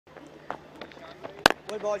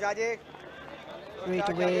Straight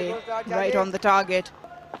away, right on the target.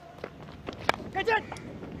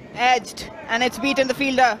 Edged, and it's beaten the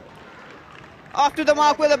fielder. Off to the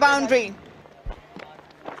mark with a boundary.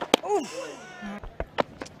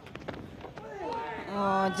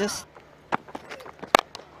 Oh, just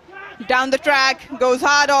down the track, goes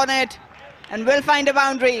hard on it, and will find a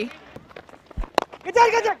boundary.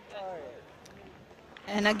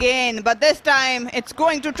 And again, but this time it's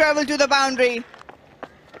going to travel to the boundary.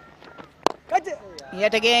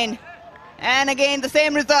 Yet again, and again the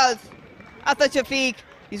same results. Asad Shafiq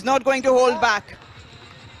is not going to hold back.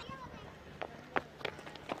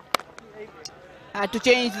 Had to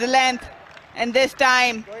change the length, and this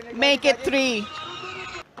time make it 3.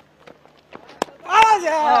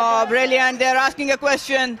 Oh, brilliant. They're asking a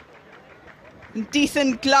question.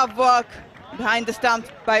 Decent glove work behind the stumps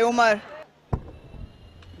by Umar.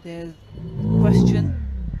 There's a question.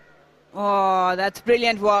 Oh, that's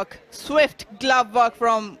brilliant work. Swift glove work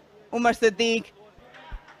from Umar Siddiq.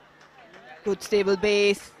 Good stable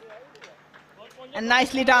base. And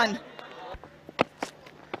nicely done.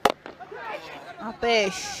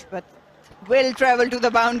 Apesh, but will travel to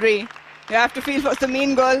the boundary. You have to feel for the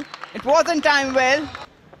mean goal. It wasn't timed well.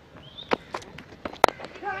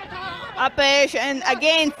 Apesh, and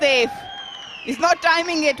again safe. He's not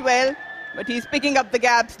timing it well, but he's picking up the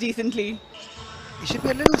gaps decently. He should be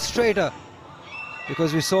a little straighter,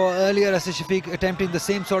 because we saw earlier Asad Shafiq attempting the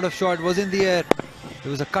same sort of shot, was in the air. It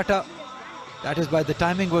was a cutter. That is why the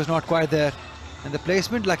timing was not quite there. And the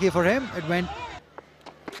placement, lucky for him, it went.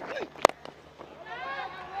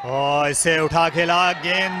 और इसे उठा खेला,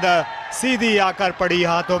 गेंद सीधी आकर पड़ी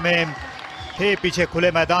हाथों में, थे पीछे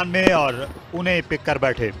खुले मैदान में और उन्हें पिक कर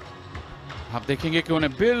बैठे। आप देखेंगे कि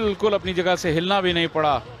उन्हें बिल्कुल अपनी जगह से हिलना भी नहीं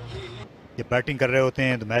पड़ा। ये बैटिंग कर रहे होते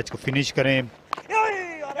हैं तो मैच को फिनिश करें।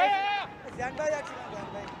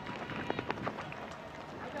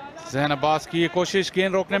 ज़हन अब्बास की ये कोशिश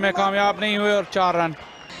गेंद रोकने में कामयाब नहीं हुई और 4 रन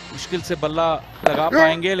मुश्किल से बल्ला लगा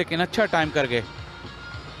पाएंगे, लेकिन अच्छा टाइम कर गए।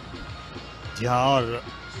 जी हाँ, और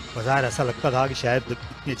बाजार ऐसा लगता था कि शायद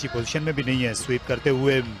इतनी अच्छी पोजीशन में भी नहीं है स्वीप करते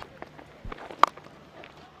हुए।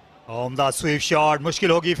 उम्दा स्वीप शॉट,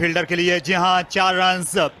 मुश्किल होगी फील्डर के लिए। जी हाँ, 4 रन।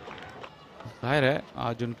 जाहिर है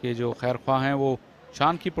आज उनके जो खैर ख्वाह हैं वो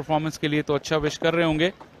शान की परफॉर्मेंस के लिए तो अच्छा विश कर रहे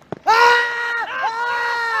होंगे।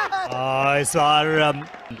 इस बार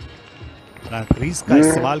क्रीज का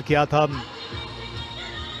इस्तेमाल किया था।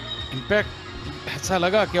 इम्पैक्ट ऐसा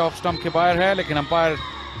लगा कि ऑफ स्टंप के बाहर है, लेकिन अंपायर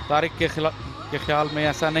तारिक के ख्याल में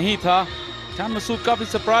ऐसा नहीं था। शान मसूद काफी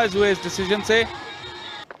सरप्राइज हुए इस डिसीजन से।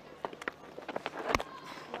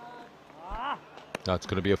 That's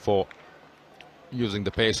going to be a 4, using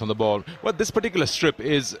the pace on the ball. Well, this particular strip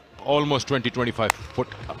is almost 20-25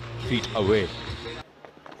 feet away.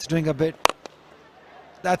 It's doing a bit.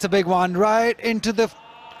 That's a big one, right into the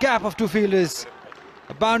gap of 2 fielders.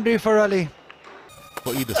 A boundary for Ali.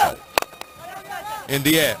 For either side. In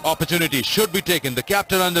the air, opportunity should be taken. The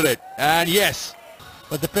captain under it, and yes.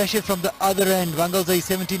 But the pressure from the other end, Wangalzai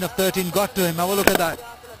 17 of 13 got to him. Have a look at that.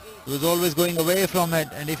 He was always going away from it,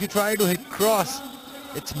 and if you try to hit cross,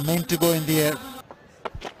 it's meant to go in the air.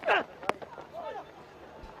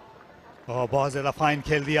 बहुत ज़्यादा fine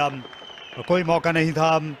खेल दिया, कोई मौका नहीं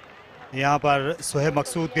था यहाँ पर सोहेब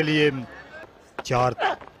मकसूद के लिए। 4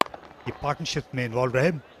 ये पार्टनरशिप में इन्वॉल्व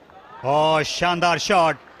रहे और शानदार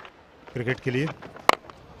शॉट क्रिकेट के लिए।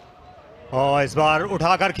 और इस बार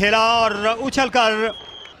उठाकर खेला और उछलकर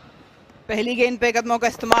पहली गेंद पे कदमों का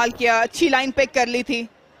इस्तेमाल किया, अच्छी लाइन पिक कर ली थी।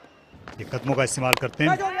 ये कदमों का इस्तेमाल करते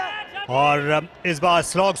हैं और इस बार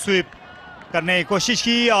स्लॉग स्वीप करने की कोशिश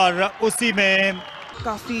की और उसी में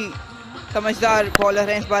काफी समझदार बॉलर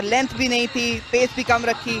हैं। इस बार लेंथ भी नहीं थी, पेस भी कम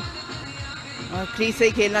रखी और क्रीज से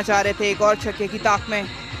ही खेलना चाह रहे थे। एक और छक्के की ताक में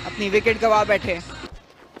अपनी विकेट गंवा बैठे।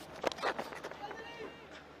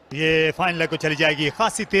 ये फाइनल लेग को चली जाएगी,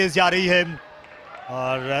 खासी तेज जा रही है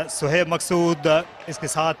और सोहेब मकसूद इसके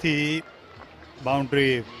साथ ही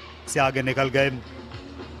बाउंड्री से आगे निकल गए।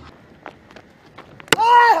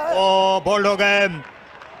 ओ बोल्ड हो गए।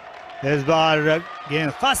 इस बार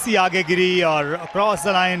गेंद खासी आगे गिरी और क्रॉस द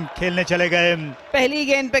लाइन खेलने चले गए। पहली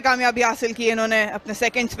गेंद पे कामयाबी हासिल की इन्होंने अपने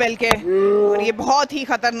सेकंड स्पेल के, और ये बहुत ही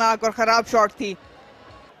खतरनाक और खराब शॉट थी।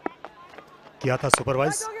 किया था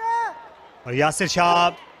सुपरवाइज और यासिर शाह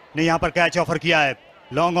ने यहाँ पर कैच ऑफर किया है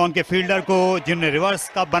लॉन्ग ऑन के फील्डर को, जिन्होंने रिवर्स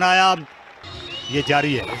का बनाया। ये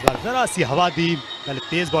जारी है। इस बार जरा सी हवा दी, पहले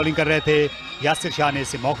तेज बॉलिंग कर रहे थे यासिर शाह ने,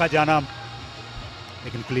 इसे मौका जाना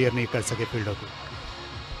लेकिन क्लियर नहीं कर सके फील्डर को।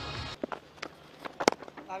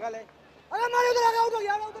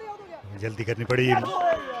 जल्दी करनी पड़ी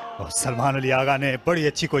और सलमान अली आगा ने बड़ी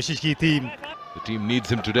अच्छी कोशिश की थी। The team needs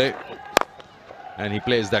him today. And he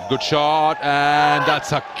plays that good shot, and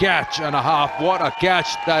that's a catch and a half. What a catch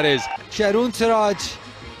that is. Shahrun Siraj,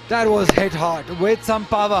 that was hit hard with some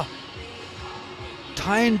power.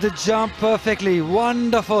 Timed the jump perfectly.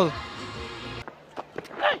 Wonderful.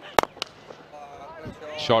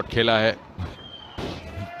 Shot khela hai.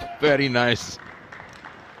 Very nice.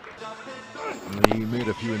 He made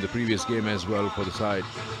a few in the previous game as well for the side.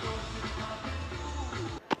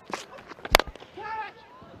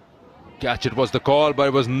 Catch it was the call, but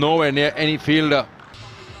it was nowhere near any fielder.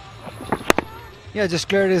 Yeah, just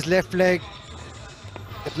cleared his left leg.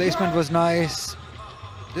 The placement was nice.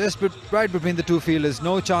 Just right between the two fielders.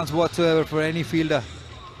 No chance whatsoever for any fielder.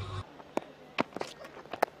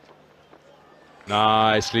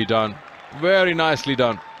 Nicely done. Very nicely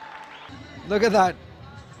done. Look at that.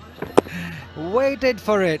 Waited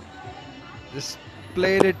for it. Just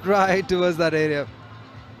played it right towards that area.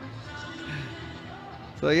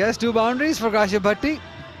 So yes, 2 boundaries for Kashif Bhatti.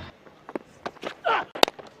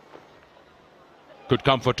 Could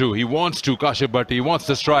come for 2. He wants to, Kashif Bhatti. He wants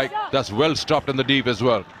the strike. That's well stopped in the deep as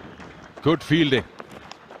well. Good fielding.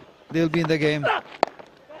 They'll be in the game.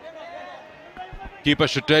 Keeper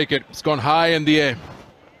should take it. It's gone high in the air.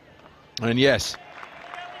 And yes,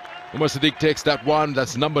 Umar Siddique takes that one.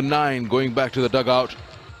 That's number 9 going back to the dugout.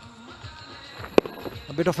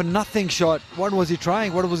 A bit of a nothing shot. What was he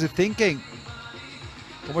trying? What was he thinking?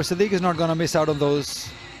 Umar Siddique is not going to miss out on those.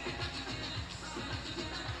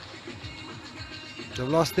 They've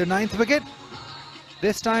lost their 9th wicket.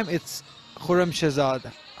 This time it's Khurram Shahzad.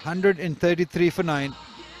 133 for 9.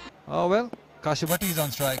 Oh well, Kashif Bhatti is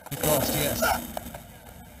on strike. He crossed, yes.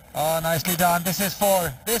 Oh, nicely done. This is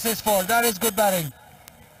 4. This is 4. That is good batting.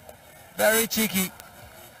 Very cheeky.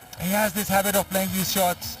 He has this habit of playing these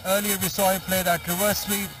shots. Earlier we saw him play that reverse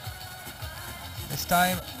sweep. This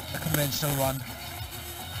time a conventional one.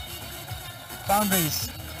 Boundaries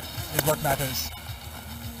is what matters.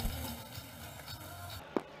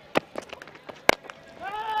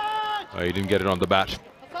 He didn't get it on the bat.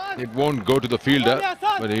 It won't go to the fielder,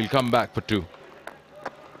 but he'll come back for 2.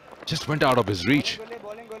 Just went out of his reach.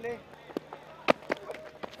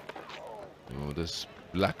 Oh, this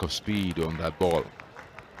lack of speed on that ball.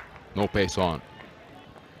 No pace on.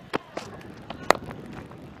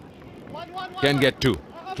 Can get 2.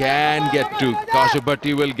 Can get 2. Kashif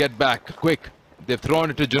Bhatti will get back quick. They've thrown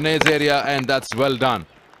it to Junaid's area, and that's well done.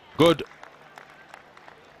 Good,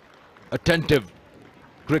 attentive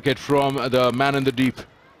cricket from the man in the deep,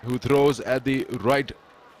 who throws at the right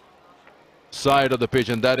side of the pitch,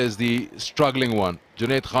 and that is the struggling one.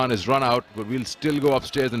 Junaid Khan is run out, but we'll still go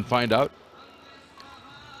upstairs and find out.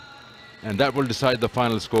 And that will decide the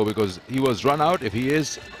final score, because he was run out if he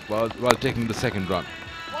is while taking the second run.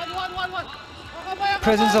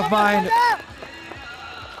 Presence of mind.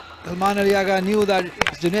 Salman Ali Agha knew that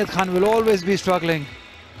Junaid Khan will always be struggling,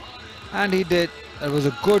 and he did. That was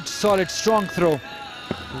a good, solid, strong throw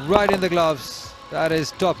right in the gloves. That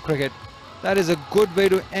is top cricket. That is a good way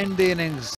to end the innings.